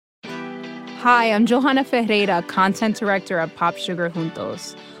Hi, I'm Johanna Ferreira, content director at Pop Sugar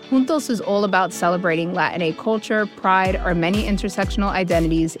Juntos. Juntos is all about celebrating Latinx culture, pride, our many intersectional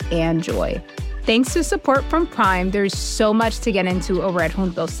identities, and joy. Thanks to support from Prime, there's so much to get into over at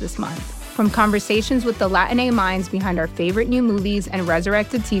Juntos this month. From conversations with the Latinx minds behind our favorite new movies and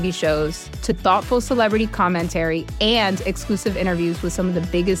resurrected TV shows, to thoughtful celebrity commentary and exclusive interviews with some of the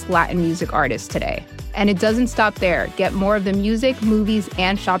biggest Latin music artists today. And it doesn't stop there. Get more of the music, movies,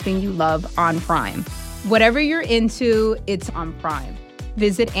 and shopping you love on Prime. Whatever you're into, it's on Prime.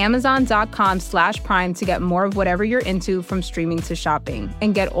 Visit Amazon.com/Prime to get more of whatever you're into, from streaming to shopping.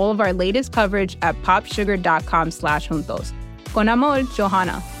 And get all of our latest coverage at popsugar.com/juntos. Con amor,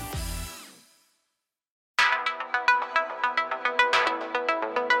 Johanna.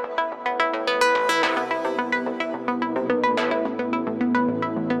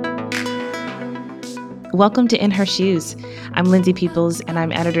 Welcome to In Her Shoes. I'm Lindsay Peoples, and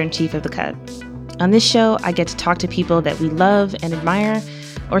I'm editor-in-chief of The Cut. On this show, I get to talk to people that we love and admire,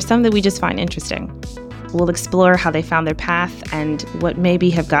 or some that we just find interesting. We'll explore how they found their path and what maybe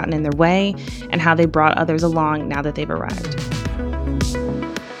have gotten in their way, and how they brought others along now that they've arrived.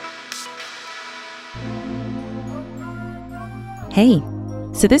 Hey,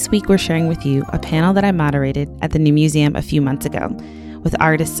 so this week we're sharing with you a panel that I moderated at the New Museum a few months ago, with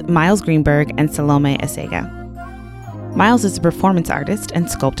artists Miles Greenberg and Salome Asega. Miles is a performance artist and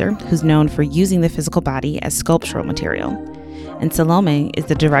sculptor who's known for using the physical body as sculptural material. And Salome is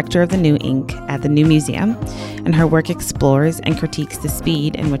the director of the New Ink at the New Museum, and her work explores and critiques the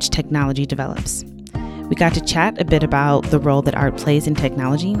speed in which technology develops. We got to chat a bit about the role that art plays in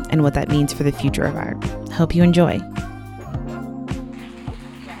technology and what that means for the future of art. Hope you enjoy.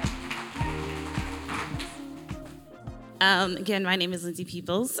 Again, my name is Lindsay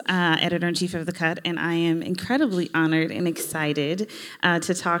Peoples, editor-in-chief of The Cut, and I am incredibly honored and excited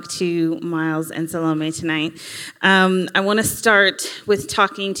to talk to Miles and Salome tonight. I want to start with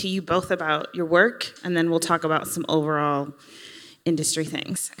talking to you both about your work, and then we'll talk about some overall industry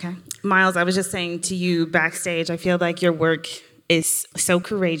things, okay? Miles, I was just saying to you backstage, I feel like your work is so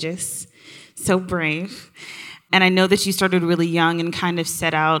courageous, so brave. And I know that you started really young and kind of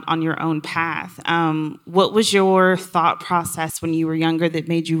set out on your own path. What was your thought process when you were younger that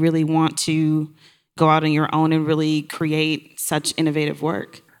made you really want to go out on your own and really create such innovative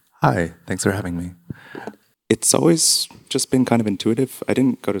work? Hi, thanks for having me. It's always just been kind of intuitive. I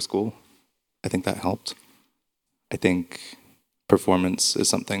didn't go to school. I think that helped. I think performance is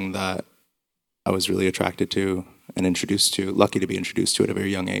something that I was really attracted to and introduced to, lucky to be introduced to at a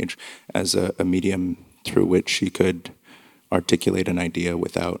very young age, as a medium through which you could articulate an idea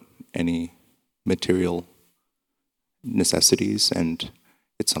without any material necessities. And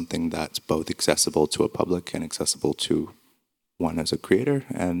it's something that's both accessible to a public and accessible to one as a creator.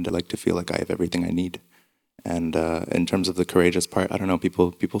 And I like to feel like I have everything I need. And in terms of the courageous part, I don't know,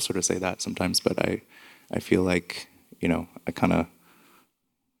 people sort of say that sometimes, but I feel like, I kind of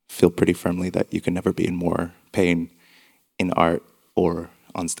feel pretty firmly that you can never be in more pain in art or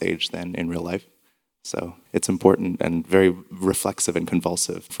on stage than in real life. So it's important and very reflexive and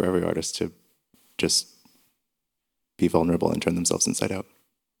convulsive for every artist to just be vulnerable and turn themselves inside out.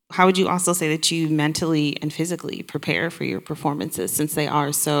 How would you also say that you mentally and physically prepare for your performances, since they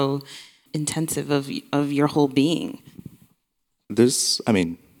are so intensive of your whole being? There's,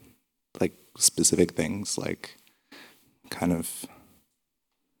 like specific things, like kind of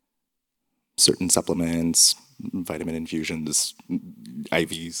certain supplements, vitamin infusions,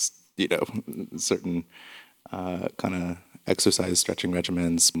 IVs, certain kind of exercise, stretching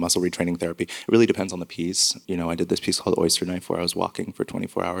regimens, muscle retraining therapy. It really depends on the piece. I did this piece called Oyster Knife where I was walking for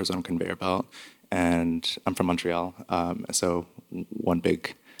 24 hours on a conveyor belt, and I'm from Montreal. So one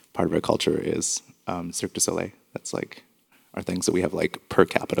big part of our culture is Cirque du Soleil. That's like our things that we have like per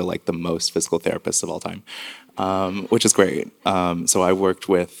capita, like the most physical therapists of all time, which is great. So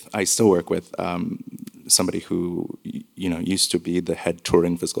I still work with somebody who, used to be the head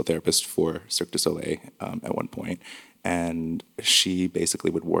touring physical therapist for Cirque du Soleil at one point. And she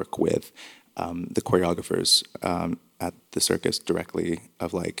basically would work with the choreographers at the circus directly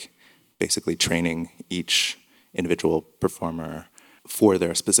of like basically training each individual performer for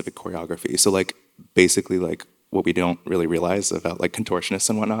their specific choreography. So like basically like what we don't really realize about like contortionists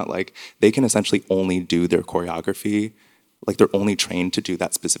and whatnot, like they can essentially only do their choreography, like they're only trained to do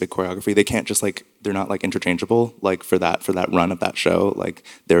that specific choreography. They can't just like, they're not like interchangeable, like for that run of that show. Like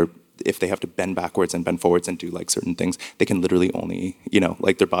if they have to bend backwards and bend forwards and do like certain things, they can literally only,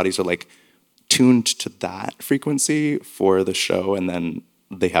 like their bodies are like tuned to that frequency for the show, and then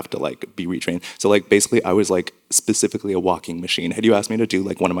they have to like be retrained. So like basically I was like specifically a walking machine. Had you asked me to do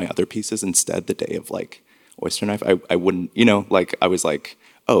like one of my other pieces instead the day of like oyster knife, I wouldn't, like I was like,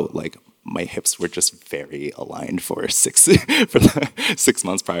 oh, like my hips were just very aligned for the 6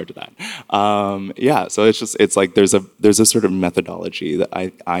 months prior to that. Yeah, so it's like there's a sort of methodology that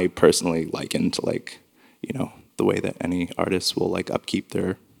I personally liken to like, the way that any artist will like upkeep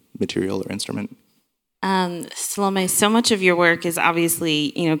their material or instrument. Salome, so much of your work is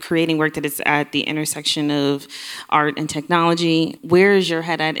obviously, creating work that is at the intersection of art and technology. Where is your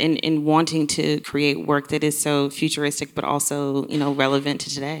head at in wanting to create work that is so futuristic but also, relevant to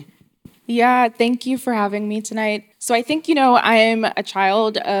today? Yeah, thank you for having me tonight. So I think, I'm a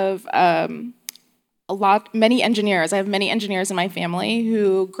child of many engineers. I have many engineers in my family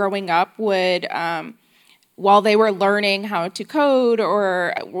who, growing up, would while they were learning how to code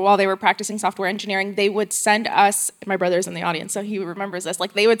or while they were practicing software engineering, they would send us, my brother's in the audience, so he remembers this,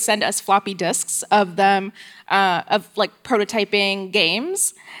 like they would send us floppy disks of them, of like prototyping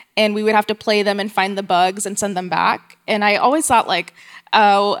games, and we would have to play them and find the bugs and send them back. And I always thought like,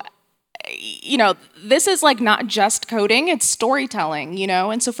 this is like not just coding, it's storytelling,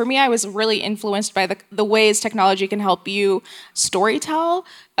 And so for me, I was really influenced by the ways technology can help you storytell.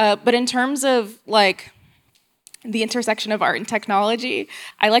 But in terms of like, the intersection of art and technology,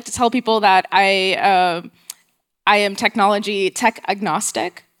 I like to tell people that I am tech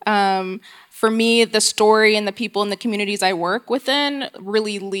agnostic. For me, the story and the people and the communities I work within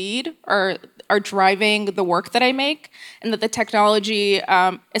really lead or are driving the work that I make, and that the technology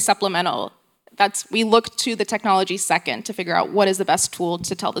is supplemental. We look to the technology second to figure out what is the best tool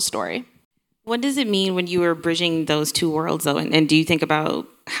to tell the story. What does it mean when you are bridging those two worlds, though? And do you think about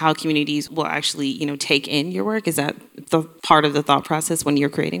how communities will actually, take in your work? Is that the part of the thought process when you're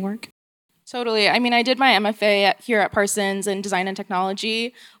creating work? Totally. I mean, I did my MFA here at Parsons in design and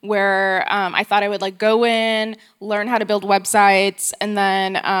technology, where I thought I would like go in, learn how to build websites, and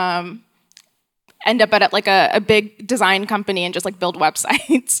then end up at like a big design company and just like build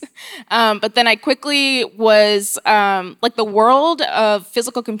websites. But then I quickly was like the world of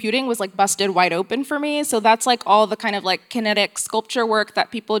physical computing was like busted wide open for me. So that's like all the kind of like kinetic sculpture work that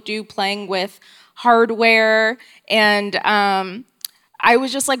people do playing with hardware. And I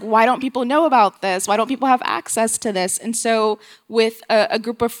was just like, why don't people know about this? Why don't people have access to this? And so with a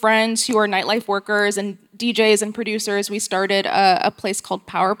group of friends who are nightlife workers and DJs and producers, we started a place called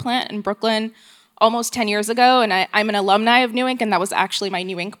Power Plant in Brooklyn almost 10 years ago, and I'm an alumni of New Ink, and that was actually my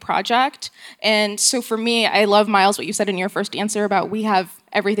New Ink project. And so for me, I love, Miles, what you said in your first answer about we have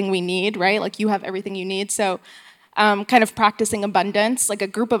everything we need, right? Like you have everything you need. So kind of practicing abundance, like a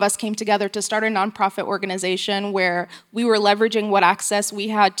group of us came together to start a nonprofit organization where we were leveraging what access we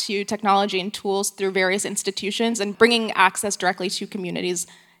had to technology and tools through various institutions and bringing access directly to communities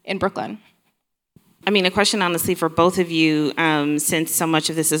in Brooklyn. I mean, a question honestly for both of you, since so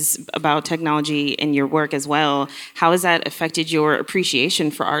much of this is about technology in your work as well, how has that affected your appreciation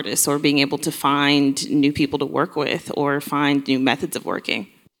for artists or being able to find new people to work with or find new methods of working?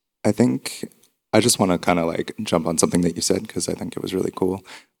 I think I just want to kind of like jump on something that you said because I think it was really cool,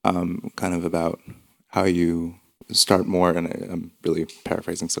 kind of about how you start more, and I'm really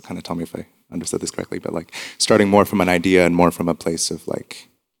paraphrasing, so kind of tell me if I understood this correctly, but like starting more from an idea and more from a place of like,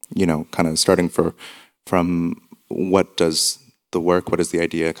 kind of starting from what does the work, what does the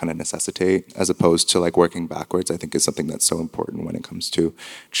idea kind of necessitate, as opposed to like working backwards, I think is something that's so important when it comes to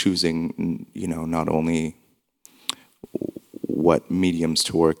choosing, not only what mediums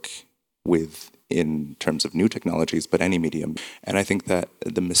to work with in terms of new technologies, but any medium. And I think that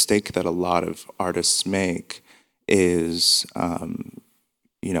the mistake that a lot of artists make is,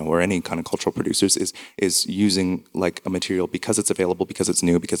 or any kind of cultural producers is using like a material because it's available, because it's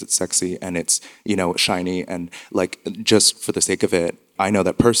new, because it's sexy and it's, shiny, and like just for the sake of it. I know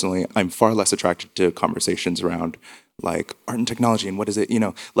that personally, I'm far less attracted to conversations around like art and technology and what is it,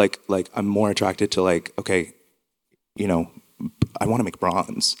 like I'm more attracted to like, okay, I want to make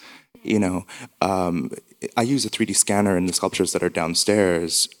bronze. I use a 3D scanner in the sculptures that are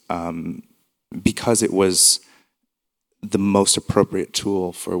downstairs because it was the most appropriate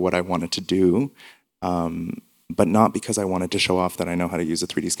tool for what I wanted to do, but not because I wanted to show off that I know how to use a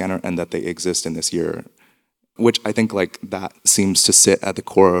 3D scanner and that they exist in this year, which I think like that seems to sit at the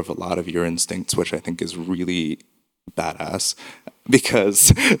core of a lot of your instincts, which I think is really badass,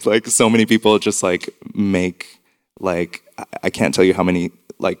 because like so many people just like make like, I can't tell you how many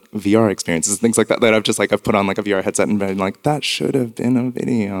like VR experiences, things like that I've put on like a VR headset and been like, that should have been a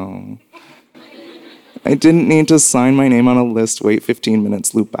video. I didn't need to sign my name on a list, wait 15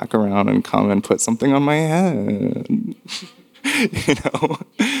 minutes, loop back around and come and put something on my head. you know,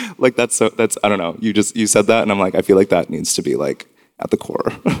 like that's I don't know. You said that, and I'm like, I feel like that needs to be like at the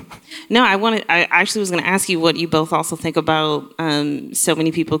core. No, I actually was going to ask you what you both also think about so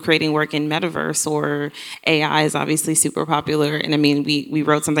many people creating work in metaverse, or AI is obviously super popular. And I mean, we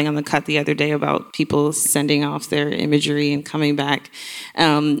wrote something on the cut the other day about people sending off their imagery and coming back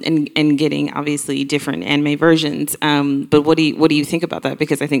and getting obviously different anime versions. But what do you think about that?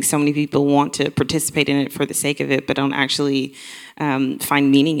 Because I think so many people want to participate in it for the sake of it, but don't actually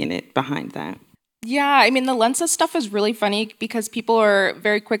find meaning in it behind that. Yeah, I mean, the Lensa stuff is really funny because people are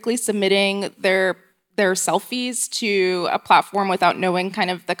very quickly submitting their selfies to a platform without knowing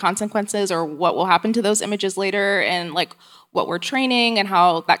kind of the consequences or what will happen to those images later, and like what we're training and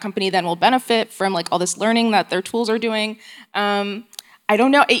how that company then will benefit from like all this learning that their tools are doing. I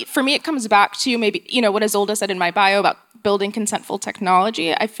don't know. For me, it comes back to maybe, what Isolde said in my bio about building consentful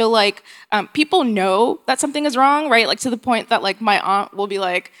technology. I feel like people know that something is wrong, right? Like to the point that like my aunt will be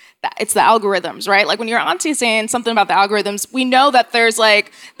like, it's the algorithms, right? Like when your auntie's saying something about the algorithms, we know that there's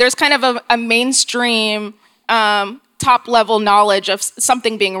kind of a mainstream top level knowledge of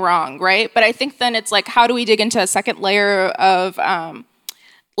something being wrong, right? But I think then it's like, how do we dig into a second layer of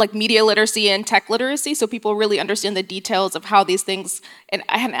like media literacy and tech literacy, so people really understand the details of how these things and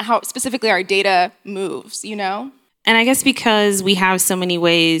how specifically our data moves, And I guess because we have so many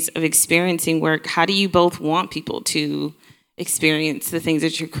ways of experiencing work, how do you both want people to experience the things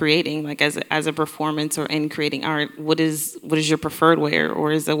that you're creating, like as a performance or in creating art? What is your preferred way,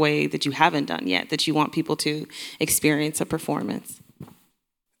 or is a way that you haven't done yet that you want people to experience a performance?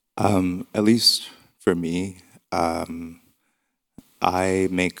 At least for me, I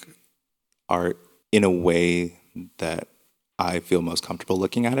make art in a way that I feel most comfortable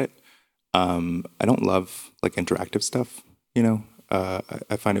looking at it. I don't love like interactive stuff,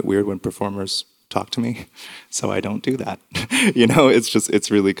 I find it weird when performers talk to me, so I don't do that.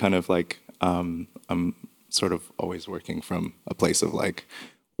 It's really kind of like I'm sort of always working from a place of like,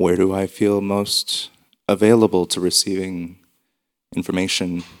 where do I feel most available to receiving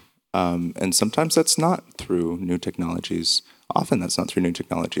information? And sometimes that's not through new technologies. Often that's not through new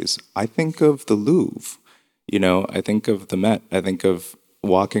technologies. I think of the Louvre, I think of the Met. I think of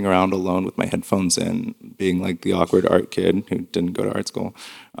walking around alone with my headphones in, being like the awkward art kid who didn't go to art school,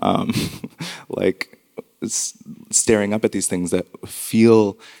 like staring up at these things that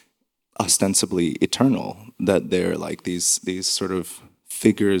feel ostensibly eternal, that they're like these sort of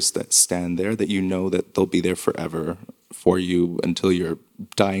figures that stand there, that that they'll be there forever for you until your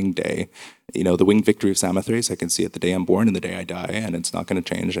dying day. The winged victory of Samothrace, I can see it the day I'm born and the day I die, and it's not going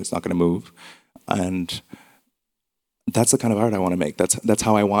to change, it's not going to move. And that's the kind of art I want to make. That's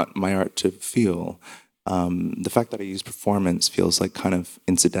how I want my art to feel. The fact that I use performance feels like kind of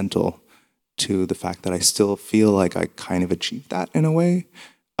incidental to the fact that I still feel like I kind of achieved that in a way,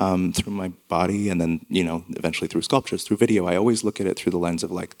 through my body, and then eventually through sculptures, through video. I always look at it through the lens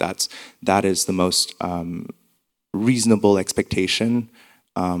of like that is the most reasonable expectation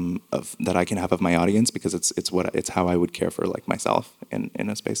that I can have of my audience, because it's how I would care for like myself in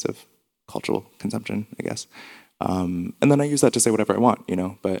a space of cultural consumption, I guess. And then I use that to say whatever I want,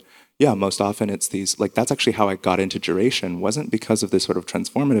 But yeah, most often it's these, like, that's actually how I got into duration. Wasn't because of the sort of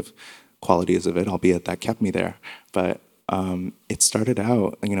transformative qualities of it, albeit that kept me there. But it started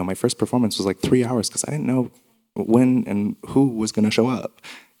out, my first performance was like 3 hours because I didn't know when and who was going to show up.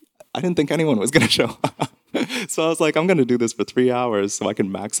 I didn't think anyone was going to show up. So I was like, I'm going to do this for 3 hours so I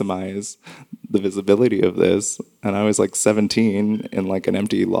can maximize the visibility of this. And I was like 17 in like an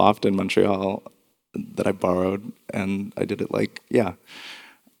empty loft in Montreal that I borrowed, and I did it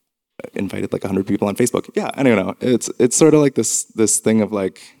invited like 100 people on Facebook. Yeah, I don't know. It's sort of like this thing of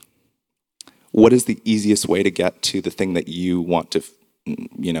like, what is the easiest way to get to the thing that you want to,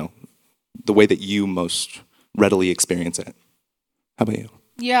 the way that you most readily experience it. How about you?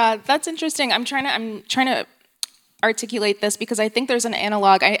 Yeah, that's interesting. I'm trying to articulate this because I think there's an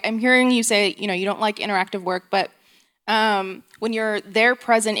analog. I'm hearing you say, you don't like interactive work, but when you're there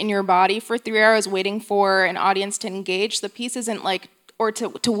present in your body for 3 hours waiting for an audience to engage, the piece isn't like, or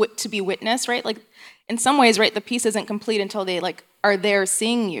to be witnessed, right? Like in some ways, right, the piece isn't complete until they like are there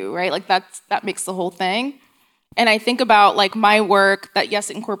seeing you, right? Like that makes the whole thing. And I think about like my work that, yes,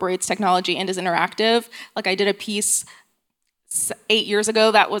 incorporates technology and is interactive. Like I did a piece 8 years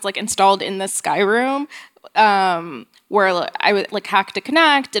ago that was like installed in the Sky Room, where I would like hack to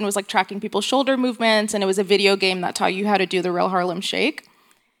connect and was like tracking people's shoulder movements, and it was a video game that taught you how to do the real Harlem Shake.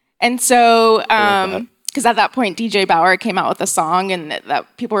 And so, because at that point DJ Bauer came out with a song, and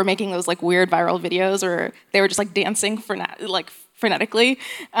that people were making those like weird viral videos, or they were just like dancing for phonetically.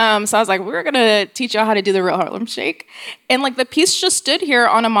 So I was like, we're gonna teach y'all how to do the real Harlem Shake. And like the piece just stood here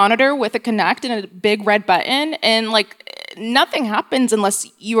on a monitor with a connect and a big red button, and like nothing happens unless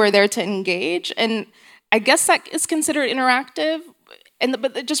you are there to engage. And I guess that is considered interactive.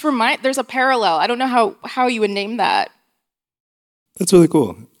 But it just there's a parallel. I don't know how you would name that. That's really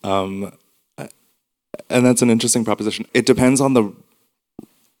cool. And that's an interesting proposition. It depends on the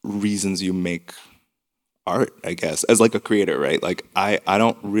reasons you make art, I guess, as like a creator, right? Like I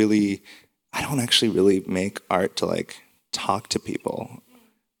don't actually really make art to like talk to people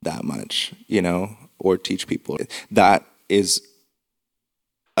that much, or teach people. That is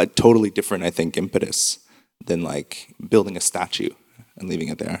a totally different, I think, impetus than like building a statue and leaving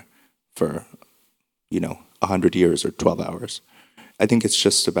it there for, 100 years or 12 hours. I think it's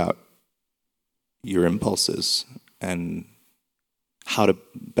just about your impulses and how to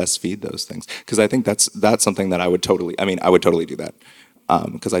best feed those things. Because I think that's something that I would totally do that.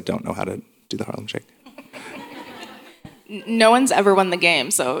 Because I don't know how to do the Harlem Shake. No one's ever won the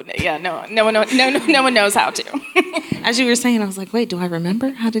game, so yeah, no one knows how to. As you were saying, I was like, wait, do I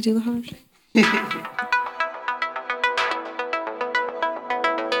remember how to do the Harlem Shake?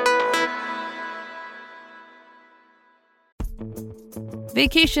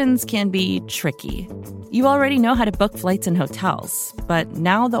 Vacations can be tricky. You already know how to book flights and hotels, but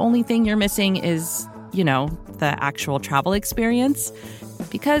now the only thing you're missing is, the actual travel experience.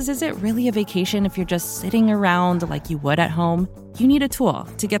 Because is it really a vacation if you're just sitting around like you would at home? You need a tool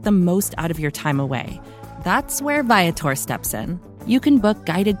to get the most out of your time away. That's where Viator steps in. You can book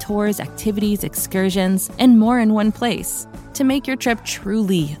guided tours, activities, excursions, and more in one place to make your trip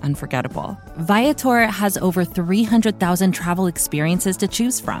truly unforgettable. Viator has over 300,000 travel experiences to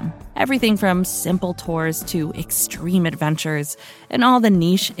choose from. Everything from simple tours to extreme adventures and all the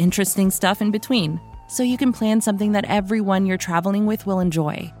niche, interesting stuff in between. So you can plan something that everyone you're traveling with will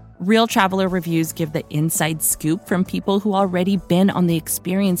enjoy. Real traveler reviews give the inside scoop from people who already been on the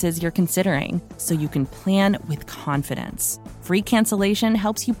experiences you're considering, so you can plan with confidence. Free cancellation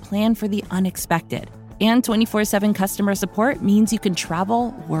helps you plan for the unexpected. And 24/7 customer support means you can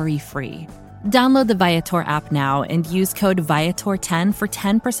travel worry-free. Download the Viator app now and use code Viator10 for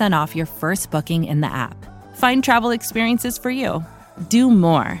 10% off your first booking in the app. Find travel experiences for you. Do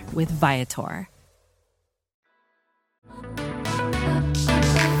more with Viator.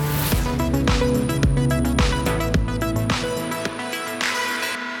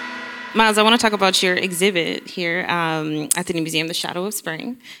 Miles, I want to talk about your exhibit here at the New Museum, The Shadow of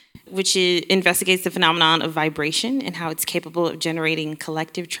Spring, which investigates the phenomenon of vibration and how it's capable of generating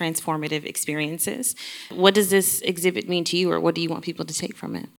collective transformative experiences. What does this exhibit mean to you, or what do you want people to take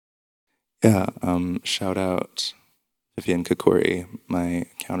from it? Yeah, shout out Vivian Kakuri, my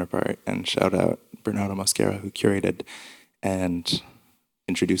counterpart, and shout out Bernardo Mosquera, who curated and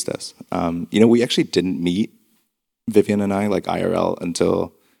introduced us. We actually didn't meet, Vivian and I, like IRL,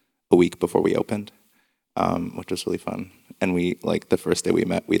 until a week before we opened, which was really fun. And we, like, the first day we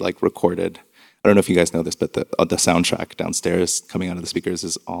met, we like recorded. I don't know if you guys know this, but the soundtrack downstairs coming out of the speakers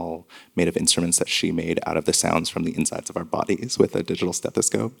is all made of instruments that she made out of the sounds from the insides of our bodies with a digital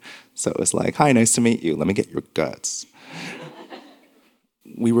stethoscope. So it was like, hi, nice to meet you. Let me get your guts.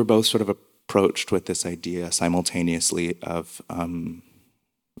 We were both sort of approached with this idea simultaneously of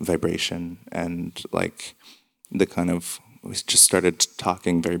vibration and like the kind of, we just started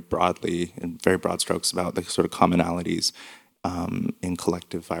talking very broadly, in very broad strokes, about the sort of commonalities in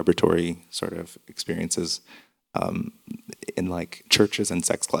collective vibratory sort of experiences in like churches and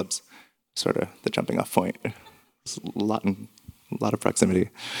sex clubs, sort of the jumping off point. There's a lot of proximity.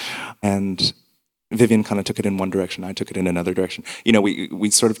 And Vivian kind of took it in one direction, I took it in another direction. We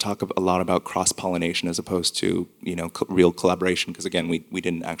sort of talk a lot about cross-pollination as opposed to, real collaboration, because again, we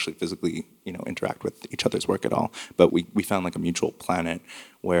didn't actually physically, interact with each other's work at all. But we found like a mutual planet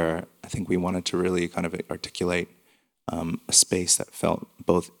where I think we wanted to really kind of articulate a space that felt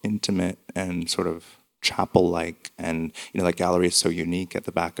both intimate and sort of chapel-like, and that gallery is so unique at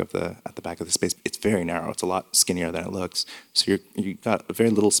the back of the space. It's very narrow. It's a lot skinnier than it looks. So you got very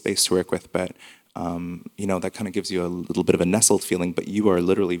little space to work with, but that kind of gives you a little bit of a nestled feeling, but you are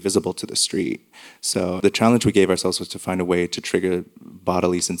literally visible to the street. So the challenge we gave ourselves was to find a way to trigger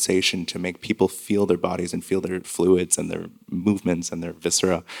bodily sensation, to make people feel their bodies and feel their fluids and their movements and their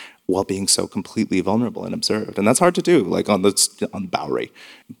viscera while being so completely vulnerable and observed. And that's hard to do, like on Bowery.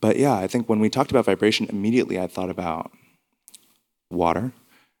 But yeah, I think when we talked about vibration, immediately I thought about water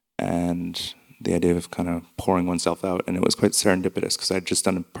and the idea of kind of pouring oneself out. And it was quite serendipitous because I had just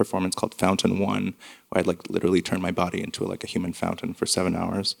done a performance called Fountain One, where I'd like literally turned my body into like a human fountain for 7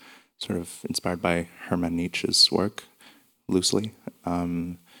 hours, sort of inspired by Hermann Nietzsche's work, loosely.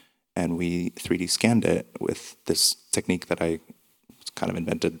 And we 3D scanned it with this technique that I kind of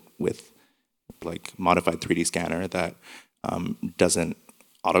invented with like modified 3D scanner that doesn't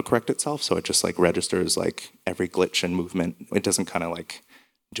autocorrect itself. So it just like registers like every glitch and movement. It doesn't kind of like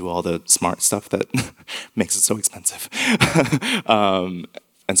do all the smart stuff that makes it so expensive.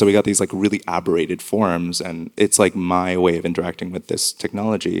 And so we got these like really aberrated forms, and it's like my way of interacting with this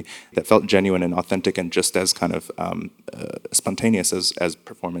technology that felt genuine and authentic and just as kind of spontaneous as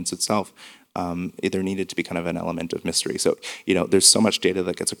performance itself. There needed to be kind of an element of mystery. So, there's so much data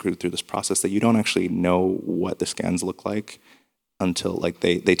that gets accrued through this process that you don't actually know what the scans look like until like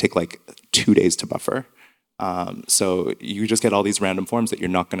they take like 2 days to buffer. So you just get all these random forms that you're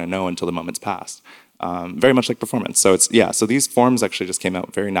not going to know until the moment's passed. Very much like performance. So so these forms actually just came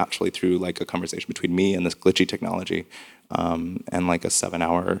out very naturally through like a conversation between me and this glitchy technology, and like a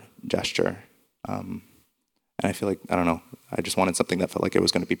 7-hour gesture. And I feel like, I don't know, I just wanted something that felt like it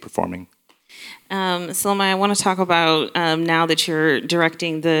was going to be performing. Salome, I want to talk about now that you're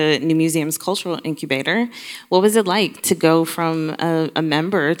directing the New Museum's Cultural Incubator. What was it like to go from a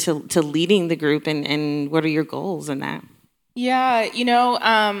member to leading the group, and what are your goals in that? Yeah,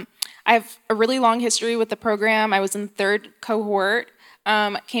 I have a really long history with the program. I was in the 3rd cohort,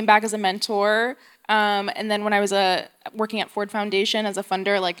 came back as a mentor, and then when I was working at Ford Foundation as a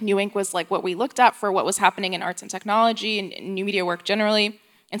funder, like New Ink was like what we looked at for what was happening in arts and technology and new media work generally.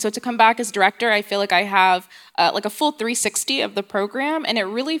 And so to come back as director, I feel like I have like a full 360 of the program, and it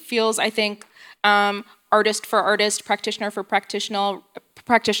really feels, I think, artist for artist, practitioner for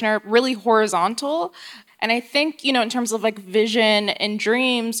practitioner, really horizontal. And I think, in terms of like vision and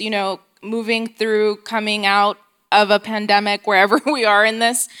dreams, moving through, coming out of a pandemic, wherever we are in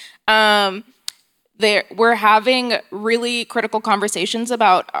this, we're having really critical conversations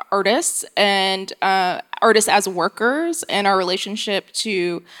about artists and artists as workers and our relationship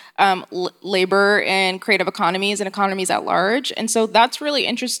to labor and creative economies and economies at large. And so that's really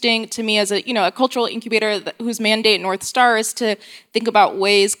interesting to me as a cultural incubator whose mandate North Star is to think about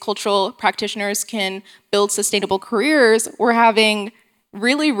ways cultural practitioners can build sustainable careers. We're having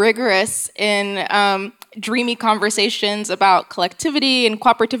really rigorous and dreamy conversations about collectivity and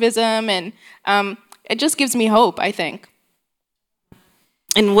cooperativism, and it just gives me hope, I think.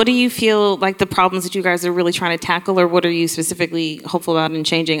 And what do you feel like the problems that you guys are really trying to tackle, or what are you specifically hopeful about in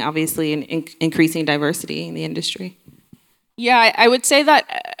changing, obviously, and increasing diversity in the industry? Yeah, I would say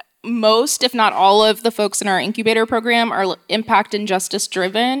that most, if not all of the folks in our incubator program are impact and justice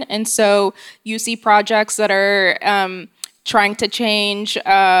driven. And so you see projects that are trying to change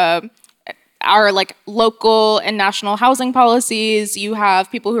our like local and national housing policies. You have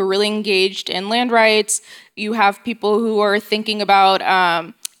people who are really engaged in land rights. You have people who are thinking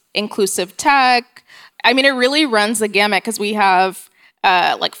about inclusive tech. I mean, it really runs the gamut because we have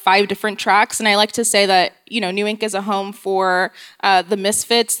like 5 different tracks. And I like to say that, New Ink is a home for the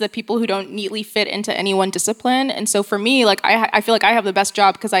misfits, the people who don't neatly fit into any one discipline. And so for me, like I feel like I have the best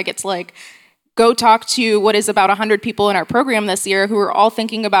job because I get to like go talk to what is about 100 people in our program this year who are all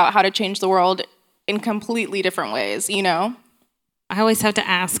thinking about how to change the world in completely different ways, I always have to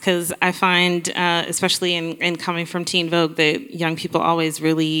ask because I find, especially in coming from Teen Vogue, that young people always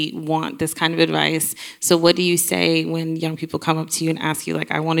really want this kind of advice. So what do you say when young people come up to you and ask you, like,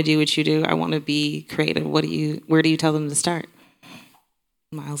 I want to do what you do, I want to be creative? Where do you tell them to start?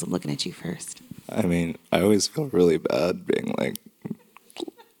 Miles, I'm looking at you first. I mean, I always feel really bad being like,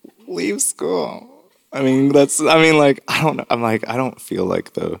 leave school. I mean, I don't know. I'm like, I don't feel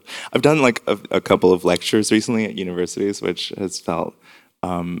like I've done like a couple of lectures recently at universities, which has felt,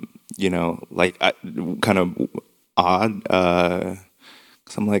 like kind of odd.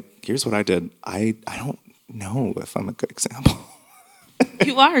 Cause I'm like, here's what I did. I don't know if I'm a good example.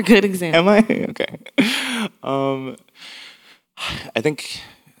 You are a good example. Am I? Okay. I think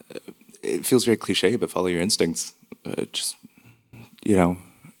it feels very cliche, but follow your instincts. Just,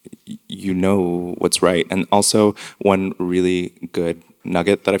 you know what's right. And also, one really good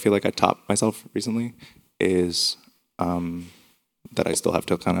nugget that I feel like I taught myself recently is that I still have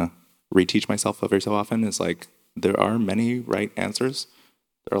to kind of reteach myself every so often is like, there are many right answers.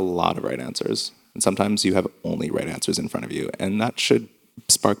 There are a lot of right answers. And sometimes you have only right answers in front of you. And that should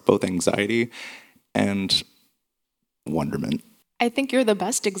spark both anxiety and wonderment. I think you're the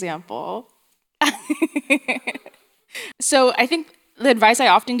best example. So I think the advice I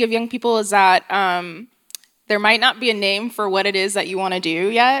often give young people is that there might not be a name for what it is that you want to do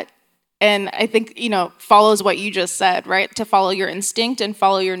yet. And I think, follows what you just said, right? To follow your instinct and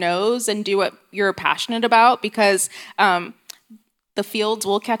follow your nose and do what you're passionate about, because the fields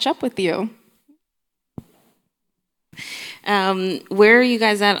will catch up with you. Where are you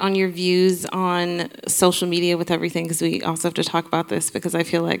guys at on your views on social media with everything? Because we also have to talk about this, because I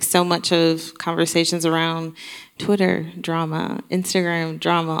feel like so much of conversations around Twitter drama, Instagram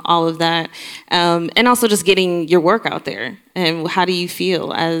drama, all of that, and also just getting your work out there. And how do you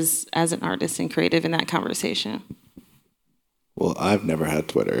feel as an artist and creative in that conversation? Well, I've never had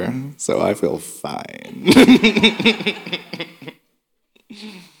Twitter, so I feel fine.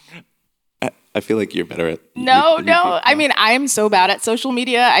 I feel like you're better at... No. I mean, I am so bad at social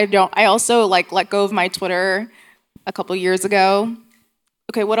media. I also like let go of my Twitter a couple years ago.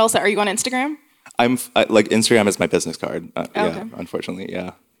 Okay, what else? Are you on Instagram? Like Instagram is my business card. Okay. Yeah, unfortunately,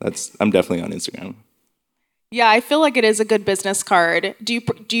 yeah. I'm definitely on Instagram. Yeah, I feel like it is a good business card. Do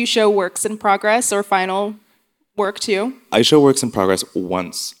you show works in progress or final work too? I show works in progress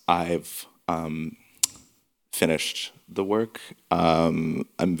once I've finished the work. I'm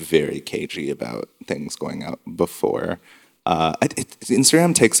very cagey about things going out before.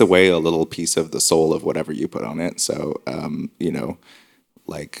 Instagram takes away a little piece of the soul of whatever you put on it. So,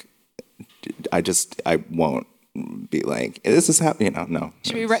 like, I won't be like, this is happening. No.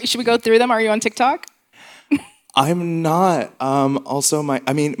 Should we go through them? Are you on TikTok? I'm not. Also,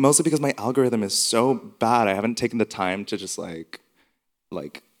 mostly because my algorithm is so bad. I haven't taken the time to just like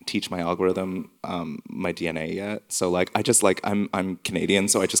teach my algorithm my DNA yet. So like, I'm Canadian,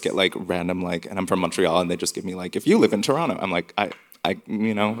 so I just get like random and I'm from Montreal, and they just give me like, if you live in Toronto, I'm like, I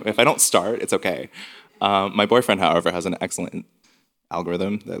if I don't start, it's okay. My boyfriend, however, has an excellent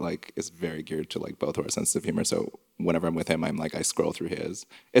algorithm that like is very geared to like both of our senses of humor. So whenever I'm with him, I'm like, I scroll through his.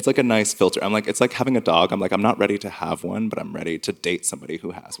 It's like a nice filter. I'm like, it's like having a dog. I'm like, I'm not ready to have one, but I'm ready to date somebody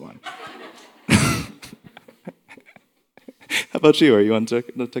who has one. How about you? Are you on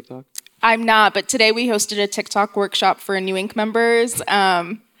TikTok? I'm not, but today we hosted a TikTok workshop for New Ink members.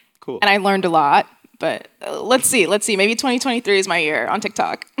 Cool. And I learned a lot. But let's see. Maybe 2023 is my year on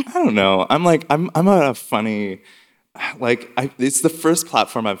TikTok. I don't know. I'm a funny. It's the first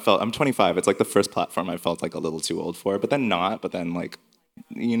platform I've felt. I'm 25. It's like the first platform I felt like a little too old for, but then not. But then like,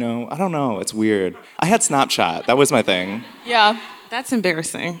 I don't know. It's weird. I had Snapchat. That was my thing. Yeah. That's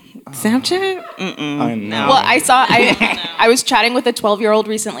embarrassing. Snapchat? I know. Well, I was chatting with a 12-year-old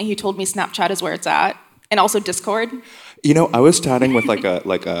recently who told me Snapchat is where it's at, and also Discord. I was chatting with like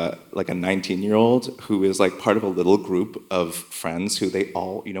a 19-year-old who is like part of a little group of friends who they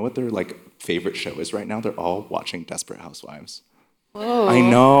all, what their like favorite show is right now? They're all watching Desperate Housewives. Whoa. I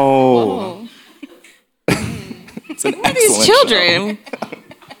know. Whoa. It's an Who are these children?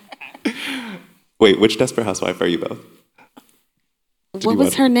 Wait, which Desperate Housewife are you both? What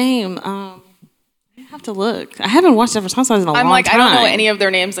was her name? I have to look. I haven't watched Desperate Housewives in a long time. I don't know any of their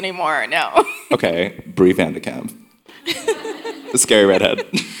names anymore. No. Okay, Brie Vandekamp. The scary redhead.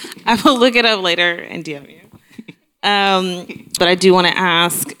 I will look it up later and DM you. But I do want to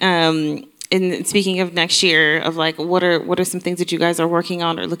ask, in speaking of next year, of like, what are some things that you guys are working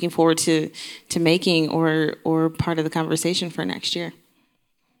on or looking forward to making or part of the conversation for next year?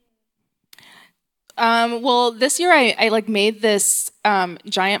 Well, this year I like made this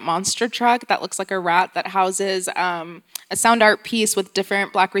giant monster truck that looks like a rat that houses a sound art piece with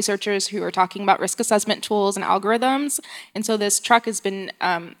different Black researchers who are talking about risk assessment tools and algorithms. And so this truck has been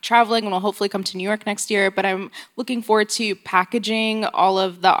traveling and will hopefully come to New York next year. But I'm looking forward to packaging all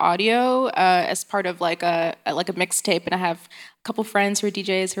of the audio as part of like a mixtape. And I have a couple friends who are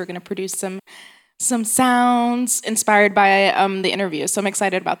DJs who are going to produce some sounds inspired by the interview. So I'm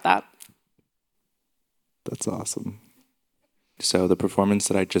excited about that. That's awesome. So the performance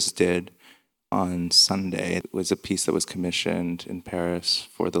that I just did on Sunday was a piece that was commissioned in Paris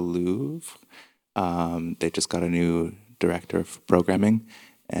for the Louvre. They just got a new director of programming,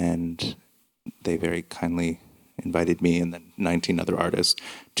 and they very kindly invited me and then 19 other artists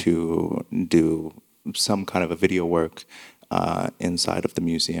to do some kind of a video work inside of the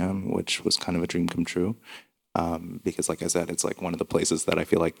museum, which was kind of a dream come true. Because like I said, it's like one of the places that I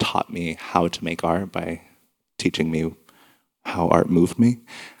feel like taught me how to make art by teaching me how art moved me.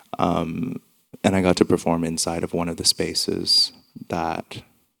 And I got to perform inside of one of the spaces that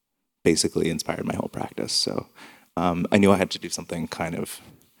basically inspired my whole practice. So I knew I had to do something kind of,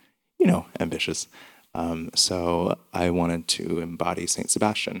 ambitious. So I wanted to embody Saint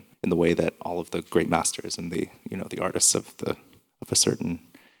Sebastian in the way that all of the great masters and the artists of a certain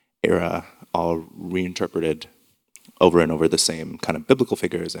era all reinterpreted over and over the same kind of biblical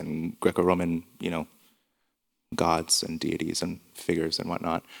figures and Greco-Roman, gods and deities and figures and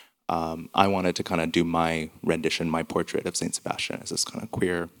whatnot. I wanted to kind of do my rendition, my portrait of Saint Sebastian as this kind of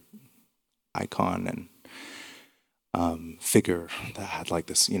queer icon and figure that had like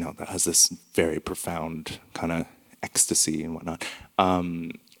this, that has this very profound kind of ecstasy and whatnot.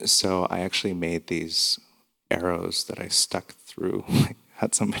 So I actually made these arrows that I stuck through,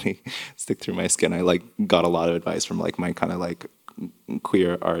 had somebody stick through my skin. I like got a lot of advice from like my kind of like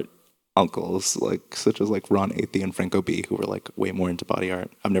queer art uncles, like such as like Ron Athey and Franco B, who were like way more into body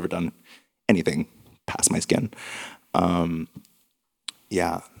art. I've never done anything past my skin.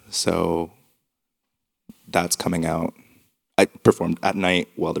 So that's coming out. I performed at night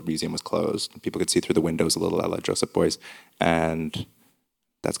while the museum was closed. People could see through the windows a little a la Joseph Boys, and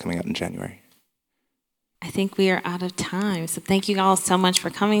that's coming out in January. I think we are out of time. So thank you all so much for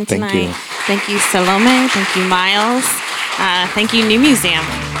coming tonight. Thank you. Thank you, Salome. Thank you, Miles. Thank you, New Museum.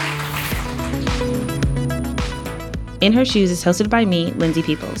 In Her Shoes is hosted by me, Lindsay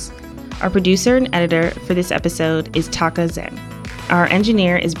Peoples. Our producer and editor for this episode is Taka Zen. Our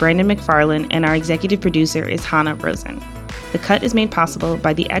engineer is Brandon McFarlane, and our executive producer is Hannah Rosen. The Cut is made possible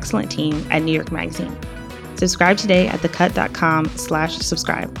by the excellent team at New York Magazine. Subscribe today at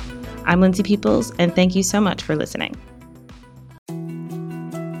thecut.com/subscribe. I'm Lindsay Peoples, and thank you so much for listening.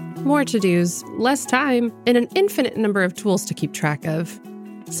 More to-dos, less time, and an infinite number of tools to keep track of.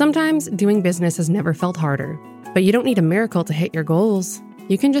 Sometimes doing business has never felt harder, but you don't need a miracle to hit your goals.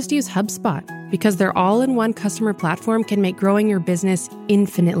 You can just use HubSpot, because their all-in-one customer platform can make growing your business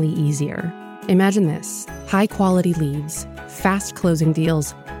infinitely easier. Imagine this: high-quality leads, fast closing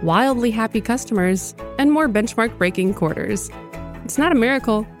deals, wildly happy customers, and more benchmark-breaking quarters. It's not a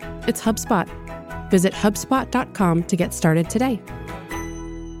miracle, it's HubSpot. Visit HubSpot.com to get started today.